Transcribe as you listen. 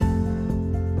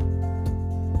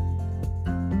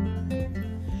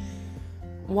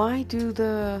Why do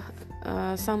the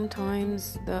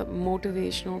sometimes the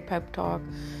motivational pep talk,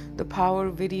 the power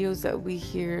videos that we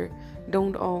hear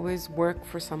don't always work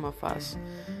for some of us?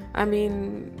 I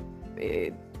mean,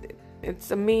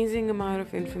 it's amazing amount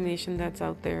of information that's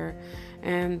out there,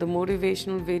 and the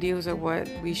motivational videos are what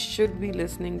we should be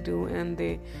listening to, and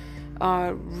they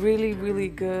are really, really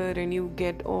good, and you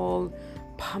get all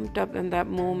pumped up in that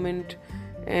moment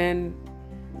and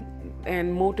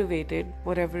motivated,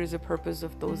 whatever is the purpose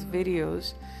of those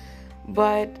videos.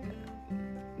 But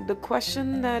the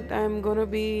question that I'm going to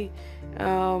be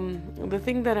the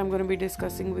thing that I'm going to be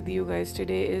discussing with you guys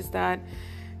today is that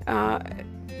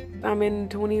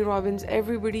Tony Robbins,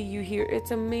 everybody you hear,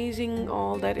 it's amazing,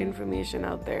 all that information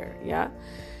out there, yeah.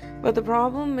 But the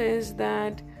problem is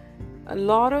that a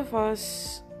lot of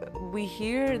us, we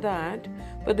hear that,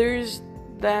 but there's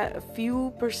that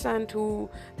few percent who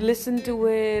listen to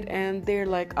it and they're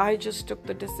like, I just took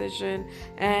the decision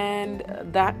and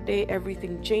that day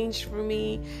everything changed for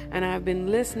me, and I've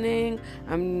been listening.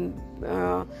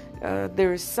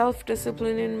 There is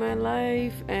self-discipline in my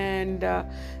life, and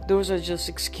those are just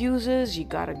excuses. You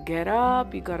gotta get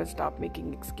up, you gotta stop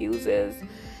making excuses,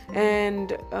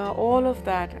 and all of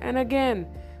that. And again,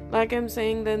 like I'm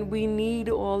saying, then we need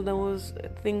all those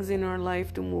things in our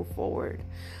life to move forward.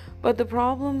 But the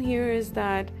problem here is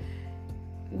that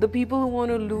the people who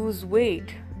want to lose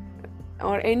weight,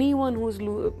 or anyone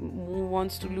who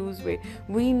wants to lose weight,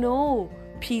 we know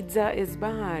pizza is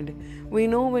bad. We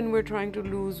know when we're trying to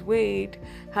lose weight,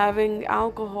 having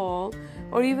alcohol,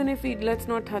 or even if let's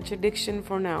not touch addiction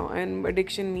for now. And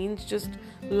addiction means just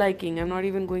liking. I'm not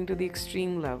even going to the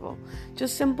extreme level.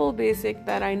 Just simple basic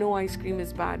that I know ice cream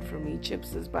is bad for me,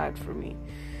 chips is bad for me.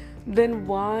 Then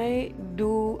why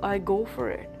do I go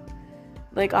for it?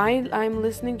 Like I'm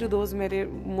listening to those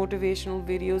motivational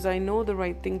videos. I know the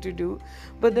right thing to do,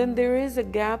 but then there is a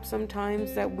gap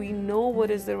sometimes that we know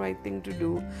what is the right thing to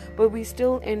do, but we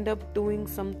still end up doing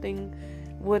something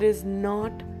what is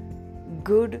not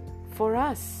good for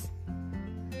us.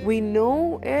 We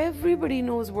know, everybody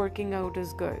knows working out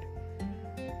is good,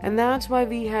 and that's why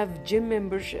we have gym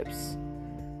memberships,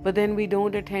 but then we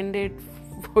don't attend it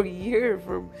for a year.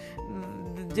 For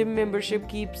the gym membership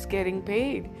keeps getting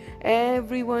paid.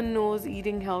 Everyone knows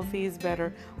eating healthy is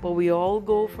better, but we all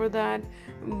go for that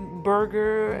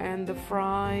burger and the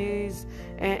fries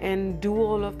and do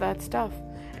all of that stuff.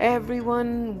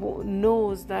 Everyone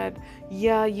knows that,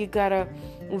 yeah, you gotta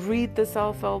read the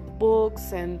self-help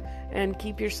books and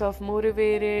keep yourself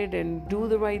motivated and do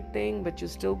the right thing, but you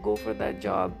still go for that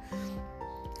job.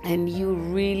 And you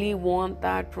really want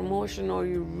that promotion, or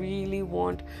you really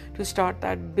want to start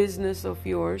that business of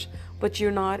yours, but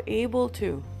you're not able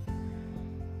to.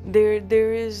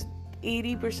 There is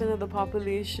 80% of the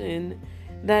population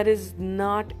that is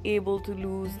not able to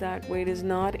lose that weight, is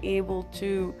not able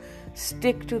to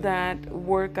stick to that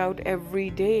workout every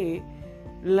day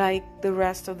like the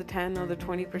rest of the 10 or the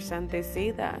 20% they say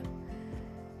that.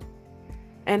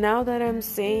 And now that I'm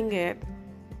saying it,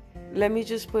 let me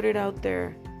just put it out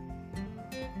there.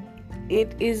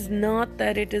 It is not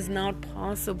that it is not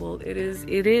possible. It is.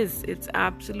 It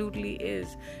absolutely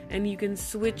is. And you can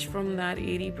switch from that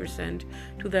 80%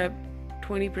 to that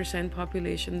 20%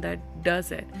 population that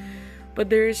does it. But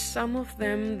there is some of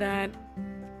them that,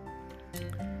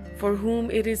 for whom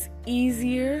it is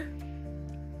easier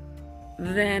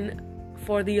than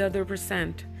for the other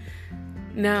percent.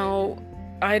 Now,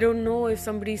 I don't know if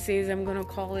somebody says I'm going to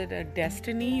call it a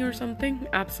destiny or something.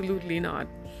 Absolutely not.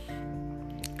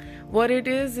 What it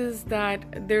is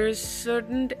that there is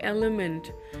certain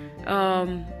element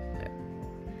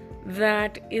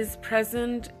that is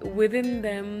present within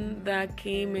them that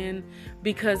came in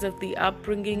because of the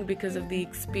upbringing, because of the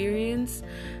experience.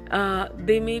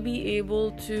 They may be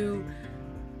able to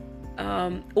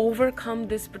overcome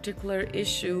this particular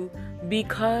issue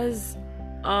because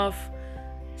of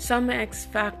some X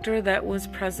factor that was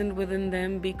present within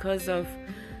them, because of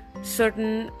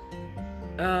certain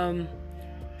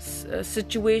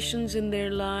situations in their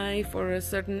life, or a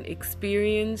certain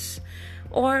experience,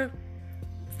 or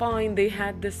fine, they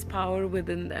had this power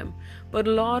within them. But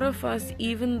a lot of us,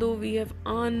 even though we have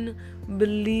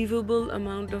unbelievable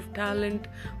amount of talent,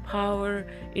 power,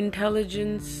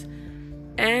 intelligence,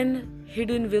 and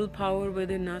hidden willpower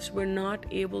within us, we're not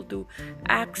able to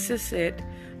access it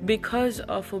because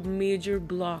of a major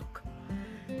block.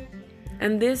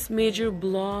 And this major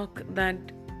block that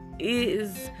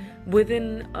is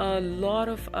within a lot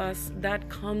of us, that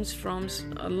comes from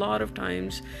a lot of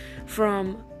times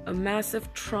from a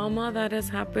massive trauma that has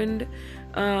happened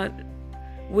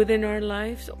within our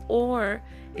lives, or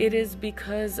it is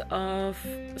because of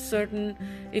certain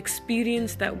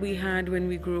experience that we had when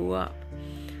we grew up.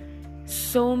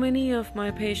 So many of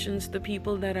my patients, the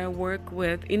people that I work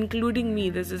with, including me,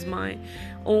 this is my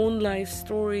own life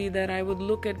story, that I would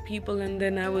look at people and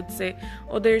then I would say,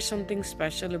 oh, there's something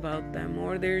special about them,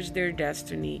 or there's their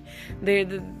destiny.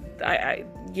 I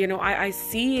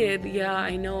see it. Yeah,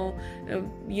 I know,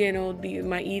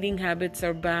 my eating habits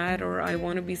are bad, or I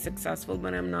want to be successful,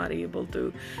 but I'm not able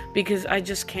to because I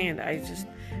just can't.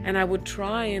 And I would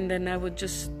try, and then I would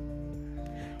just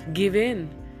give in.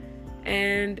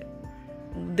 And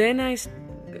then I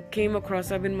came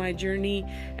across, I've been my journey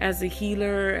as a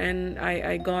healer, and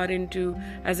I got into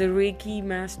as a Reiki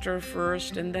master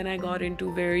first, and then I got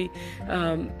into very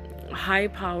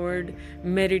high-powered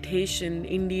meditation,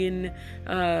 Indian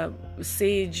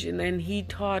sage, and he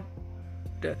taught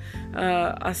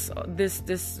us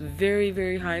this very,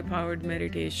 very high-powered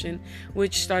meditation,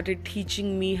 which started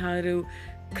teaching me how to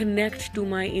connect to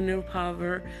my inner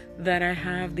power, that I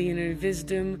have the inner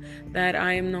wisdom, that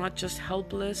I am not just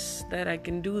helpless, that I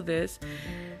can do this.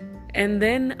 And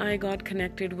then I got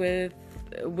connected with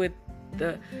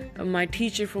my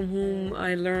teacher, from whom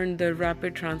I learned the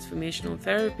rapid transformational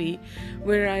therapy,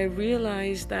 where I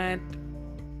realized that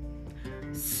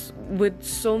with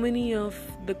so many of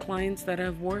the clients that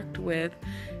I've worked with,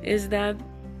 is that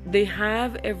they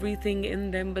have everything in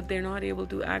them, but they're not able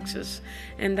to access.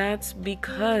 And that's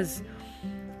because,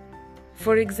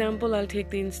 for example, I'll take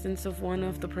the instance of one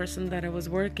of the person that I was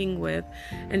working with,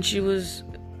 and she was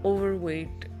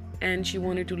overweight and she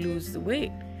wanted to lose the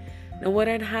weight. Now, what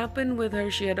had happened with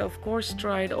her, she had of course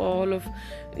tried all of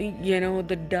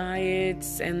the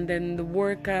diets and then the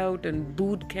workout and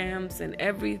boot camps and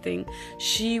everything.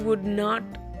 She would not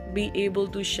be able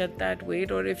to shed that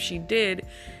weight, or if she did,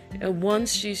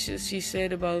 once she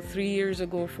said about 3 years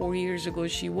ago, 4 years ago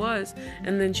she was,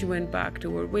 and then she went back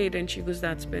to her weight, and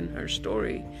that's been her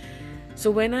story.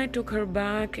 So when I took her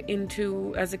back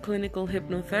into as a clinical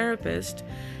hypnotherapist,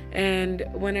 and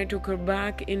when I took her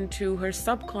back into her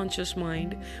subconscious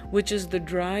mind, which is the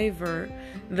driver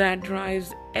that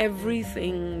drives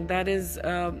everything, that is,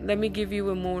 let me give you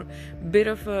a more bit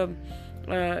of a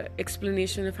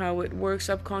explanation of how it works.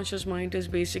 Subconscious mind is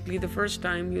basically the first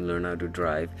time you learn how to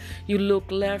drive. You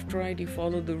look left, right, you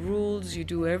follow the rules, you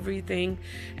do everything.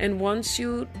 And once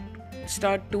you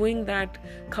start doing that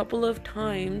couple of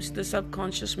times, the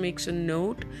subconscious makes a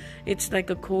note. It's like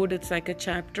a code, it's like a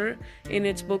chapter in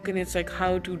its book, and it's like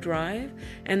how to drive,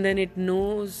 and then it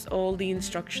knows all the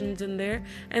instructions in there,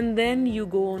 and then you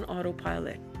go on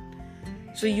autopilot.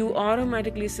 So you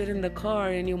automatically sit in the car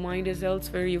and your mind is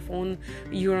elsewhere.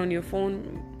 You're on your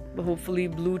phone, hopefully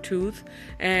Bluetooth,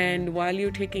 and while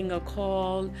you're taking a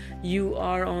call, you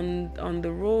are on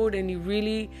the road, and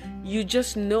you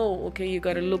just know, okay, you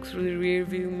got to look through the rear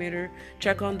view mirror,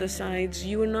 check on the sides.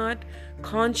 You are not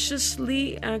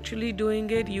consciously actually doing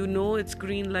it. You know it's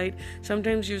green light.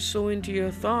 Sometimes you're so into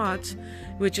your thoughts,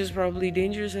 which is probably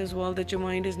dangerous as well, that your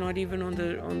mind is not even on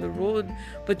the road,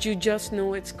 but you just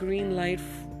know it's green light,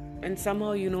 and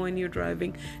somehow you know when you're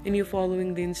driving and you're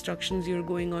following the instructions, you're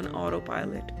going on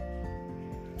autopilot.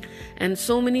 And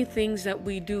so many things that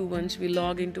we do once we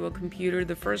log into a computer,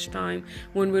 the first time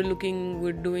when we're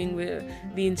doing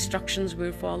the instructions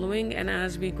we're following, and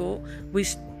as we go,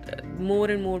 more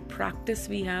and more practice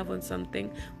we have on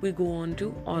something, we go on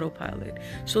to autopilot.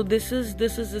 So this is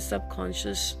the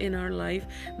subconscious in our life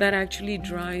that actually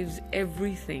drives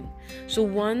everything. So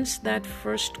once that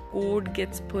first code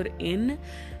gets put in,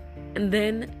 and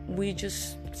then we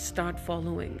just start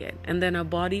following it, and then our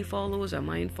body follows, our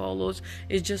mind follows.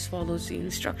 It just follows the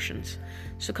instructions.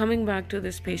 So coming back to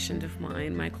this patient of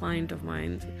mine, my client of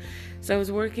mine, so I was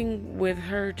working with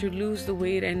her to lose the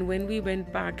weight, and when we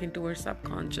went back into her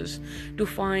subconscious to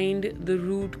find the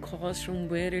root cause from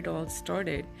where it all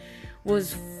started,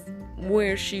 was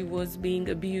where she was being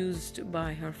abused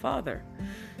by her father.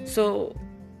 So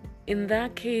in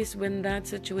that case, when that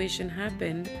situation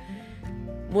happened,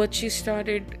 what she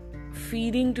started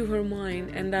feeding to her mind,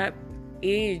 and that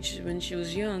age when she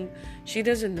was young, she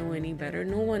doesn't know any better.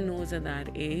 No one knows at that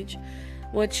age.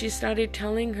 What she started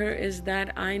telling her is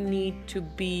that I need to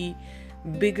be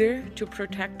bigger to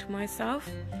protect myself,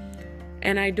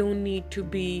 and I don't need to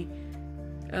be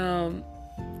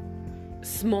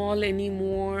small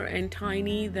anymore and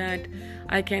tiny, that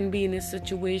I can be in a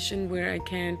situation where I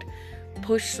can't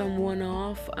push someone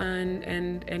off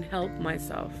and help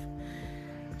myself.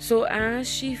 So as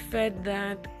she fed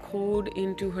that code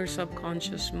into her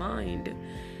subconscious mind,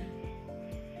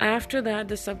 after that,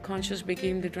 the subconscious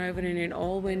became the driver, and it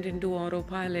all went into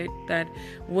autopilot, that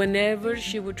whenever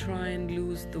she would try and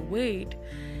lose the weight,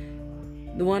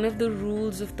 one of the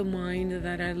rules of the mind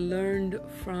that I learned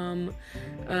from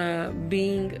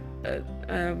being a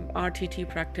RTT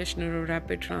practitioner or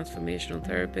rapid transformational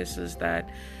therapist is that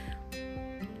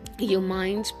your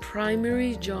mind's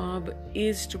primary job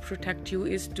is to protect you,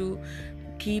 is to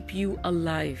keep you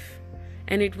alive.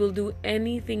 And it will do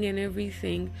anything and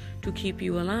everything to keep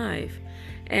you alive.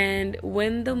 And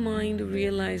when the mind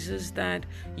realizes that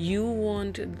you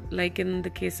want, like in the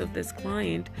case of this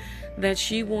client, that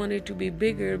she wanted to be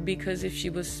bigger because if she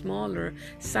was smaller,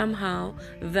 somehow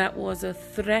that was a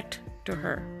threat to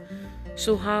her.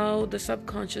 So how the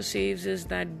subconscious saves is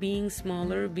that being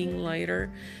smaller, being lighter,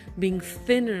 being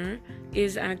thinner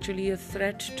is actually a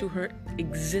threat to her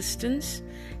existence.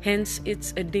 Hence,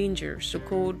 it's a danger. So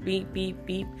code beep, beep,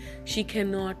 beep. She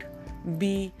cannot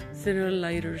be thinner,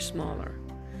 lighter, smaller.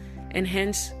 And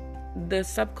hence, the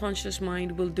subconscious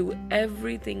mind will do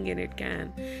everything in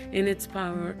its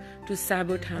power to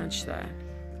sabotage that.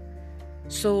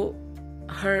 So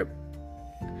her,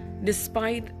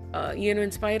 despite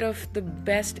in spite of the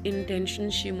best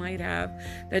intentions she might have,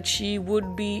 that she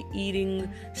would be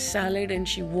eating salad and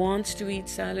she wants to eat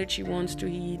salad, she wants to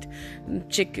eat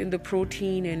chicken, the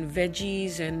protein and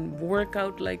veggies and work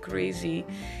out like crazy,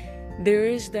 there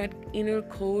is that inner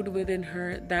code within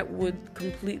her that would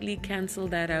completely cancel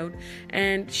that out,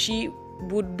 and she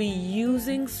would be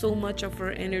using so much of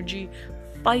her energy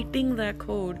fighting that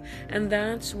code. And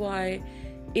that's why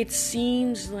it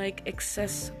seems like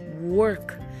excess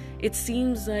work. It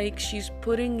seems like she's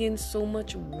putting in so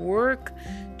much work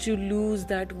to lose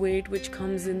that weight, which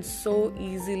comes in so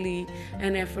easily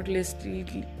and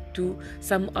effortlessly to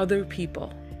some other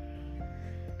people.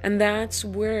 And that's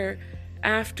where,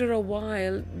 after a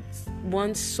while,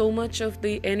 once so much of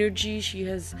the energy she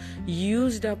has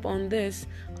used up on this,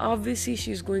 obviously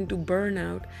she's going to burn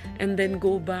out and then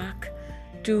go back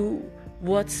to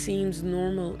what seems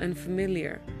normal and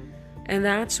familiar. And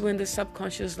that's when the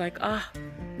subconscious is like,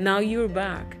 now you're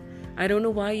back. I don't know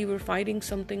why you were fighting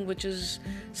something which is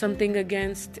something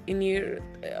against your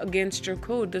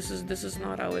code. This is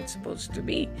not how it's supposed to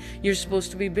be. You're supposed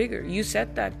to be bigger. You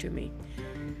said that to me.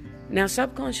 Now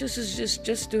subconscious is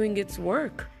just doing its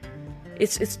work.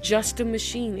 It's just a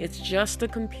machine. It's just a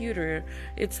computer.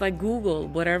 It's like Google.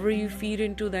 Whatever you feed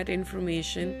into that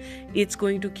information, it's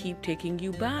going to keep taking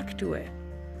you back to it.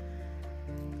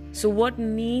 So what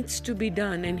needs to be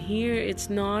done? And here it's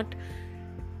not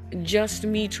just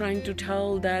me trying to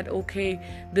tell that, okay,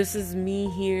 this is me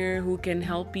here who can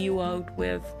help you out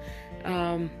with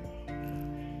a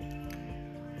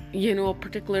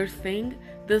particular thing.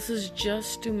 This is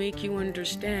just to make you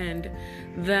understand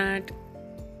that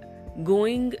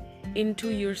going into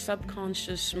your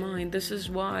subconscious mind, this is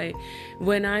why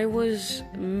when I was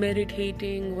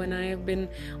meditating, when I have been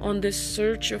on this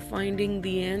search of finding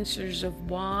the answers of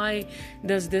why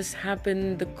does this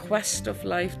happen, the quest of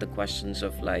life, the questions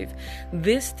of life,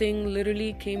 this thing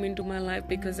literally came into my life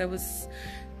because I was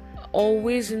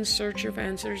always in search of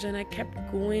answers, and I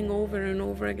kept going over and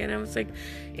over again. I was like,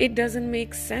 it doesn't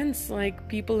make sense. Like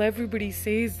everybody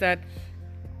says that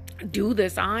do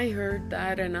this. I heard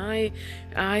that, and I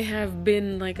have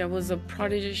been like, I was a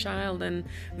prodigy child and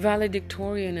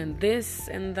valedictorian and this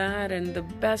and that and the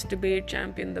best debate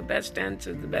champion, the best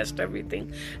dancer, the best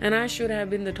everything, and I should have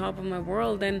been the top of my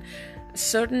world. And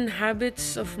certain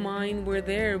habits of mine were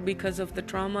there because of the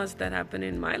traumas that happened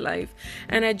in my life,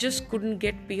 and I just couldn't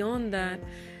get beyond that.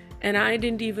 And I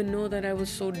didn't even know that I was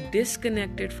so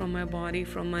disconnected from my body,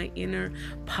 from my inner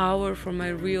power, from my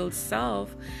real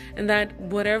self, and that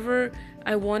whatever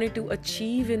I wanted to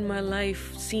achieve in my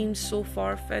life seemed so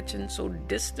far-fetched and so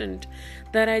distant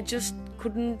that I just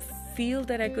couldn't feel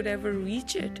that I could ever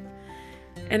reach it.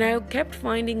 And I kept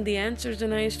finding the answers,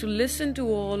 and I used to listen to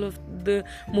all of the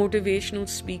motivational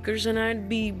speakers, and I'd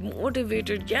be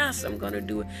motivated, yes, I'm gonna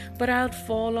do it, but I'd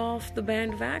fall off the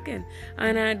bandwagon,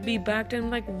 and I'd be back, and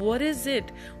I'm like, what is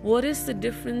it? What is the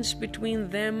difference between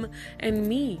them and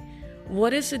me?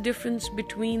 What is the difference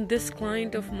between this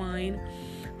client of mine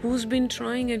who's been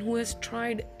trying and who has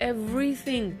tried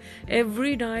everything,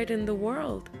 every diet in the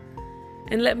world?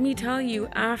 And let me tell you,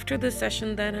 after the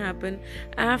session that happened,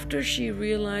 after she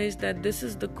realized that this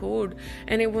is the code,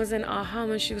 and it was an aha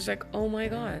moment, she was like, oh my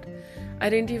God, I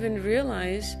didn't even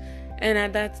realize. And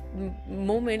at that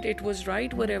moment, it was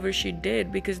right, whatever she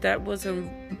did, because that was a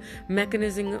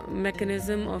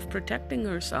mechanism of protecting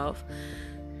herself.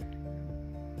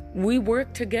 we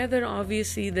work together,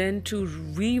 obviously, then to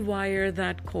rewire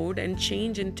that code and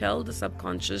change and tell the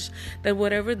subconscious that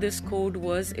whatever this code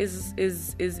was is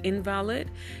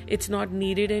invalid. It's not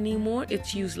needed anymore.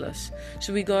 It's useless.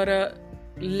 So we gotta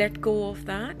let go of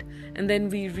that, and then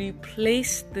we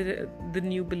replace the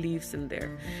new beliefs in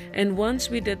there. And once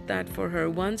we did that for her,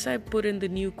 once I put in the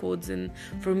new codes in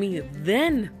for me,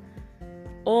 then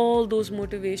all those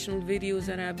motivational videos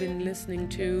that I've been listening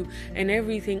to and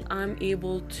everything, I'm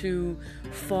able to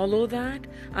follow that.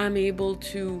 I'm able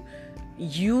to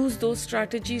use those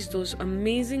strategies, those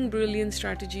amazing, brilliant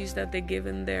strategies that they give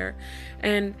in there,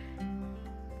 and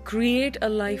create a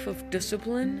life of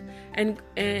discipline and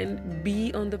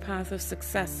be on the path of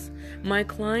success. My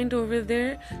client over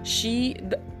there, she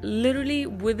literally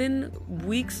within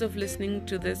weeks of listening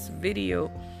to this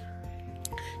video,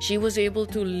 she was able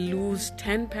to lose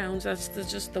 10 pounds. That's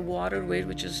just the water weight,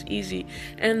 which is easy.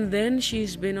 And then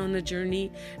she's been on the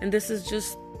journey. And this is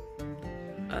just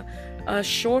a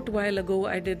short while ago,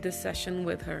 I did this session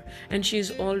with her. And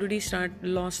she's already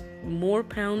lost more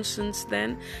pounds since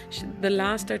then. The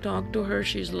last I talked to her,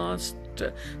 she's lost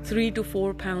 3 to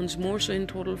 4 pounds more, so in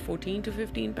total 14 to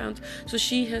 15 pounds. So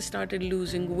she has started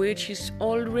losing weight. She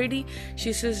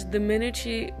says the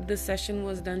minute the session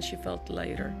was done, she felt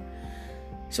lighter.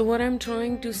 So what I'm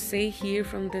trying to say here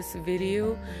from this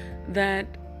video, that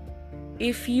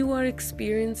if you are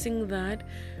experiencing that,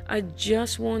 I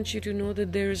just want you to know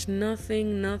that there's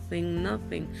nothing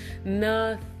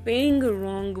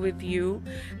wrong with you,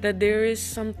 that there is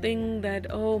something that,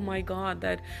 oh my God,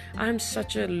 that I'm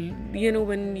such a,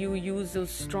 when you use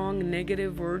those strong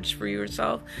negative words for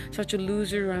yourself, such a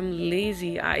loser, I'm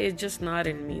lazy, it's just not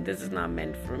in me, this is not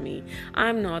meant for me,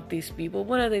 I'm not these people,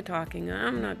 what are they talking,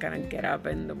 I'm not gonna get up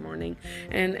in the morning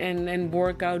and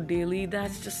work out daily,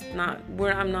 that's just not,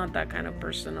 I'm not that kind of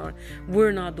person, or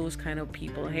we're not those kind of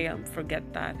people, hey, forget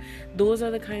that. Those are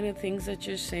the kind of things that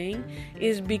you're saying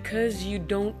is because you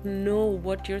don't know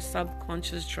what your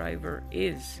subconscious driver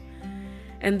is.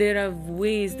 And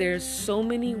there's so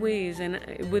many ways, and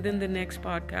within the next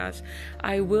podcast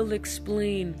I will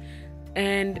explain.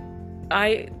 And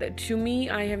to me,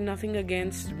 I have nothing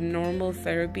against normal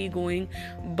therapy going,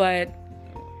 but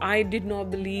I did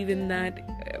not believe in that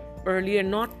earlier,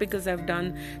 not because I've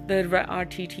done the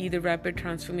RTT, the Rapid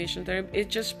Transformation Therapy.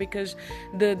 It's just because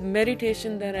the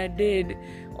meditation that I did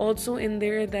also in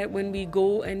there, that when we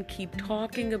go and keep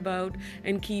talking about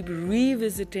and keep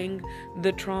revisiting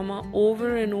the trauma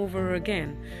over and over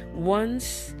again,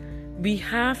 once we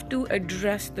have to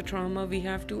address the trauma, we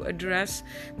have to address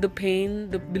the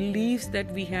pain, the beliefs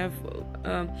that we have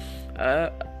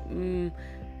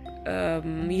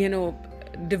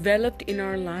developed in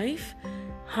our life.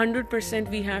 100%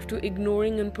 we have to.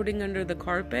 Ignoring and putting under the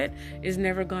carpet is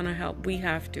never gonna help. We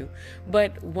have to.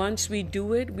 But once we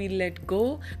do it, we let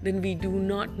go, then we do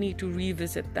not need to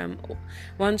revisit them.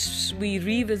 Once we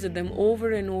revisit them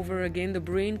over and over again, the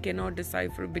brain cannot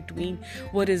decipher between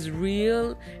what is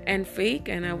real and fake,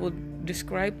 and I will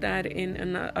describe that in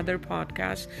another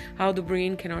podcast, how the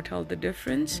brain cannot tell the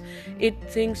difference. It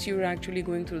thinks you're actually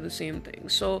going through the same thing.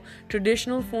 So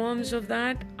traditional forms of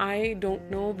that, I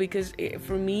don't know, because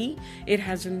for me it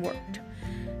hasn't worked.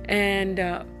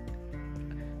 And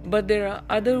but there are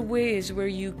other ways where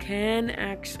you can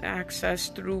access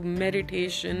through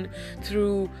meditation,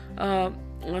 through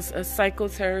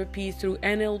psychotherapy, through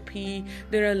NLP.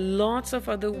 There are lots of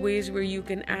other ways where you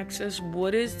can access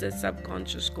what is the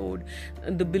subconscious code,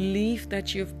 the belief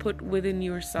that you've put within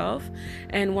yourself.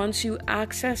 And once you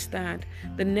access that,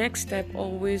 the next step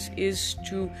always is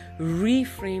to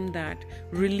reframe that,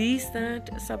 release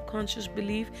that subconscious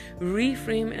belief,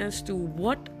 reframe as to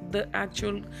what the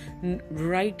actual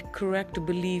right, correct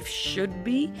belief should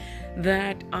be,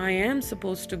 that I am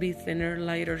supposed to be thinner,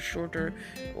 lighter, shorter,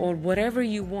 or whatever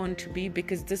you want to be,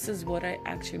 because this is what I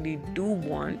actually do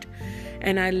want,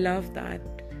 and I love that.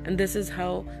 And this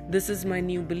is my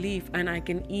new belief, and I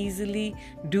can easily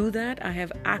do that. I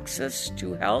have access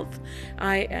to health.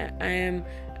 I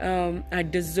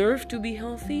deserve to be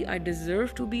healthy. I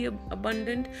deserve to be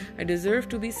abundant. I deserve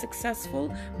to be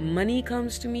successful. Money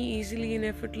comes to me easily and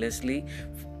effortlessly.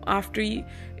 After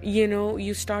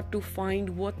you start to find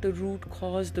what the root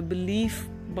cause, the belief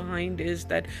behind is,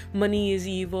 that money is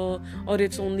evil, or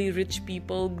it's only rich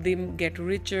people, they get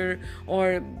richer,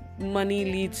 or money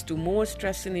leads to more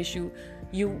stress and issue.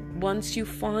 Once you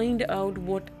find out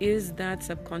what is that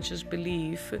subconscious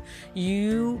belief,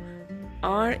 you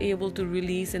are able to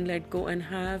release and let go and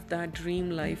have that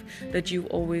dream life that you've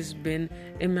always been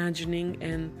imagining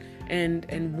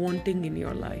and wanting in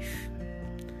your life.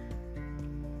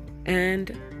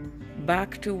 And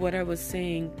back to what I was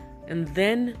saying, And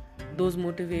then those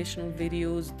motivational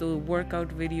videos, the workout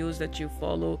videos that you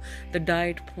follow, the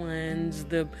diet plans,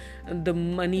 the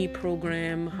money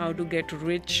program, how to get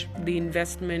rich, the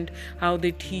investment, how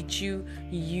they teach you,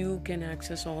 you can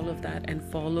access all of that and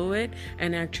follow it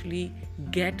and actually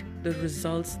get the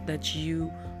results that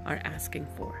you are asking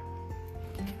for.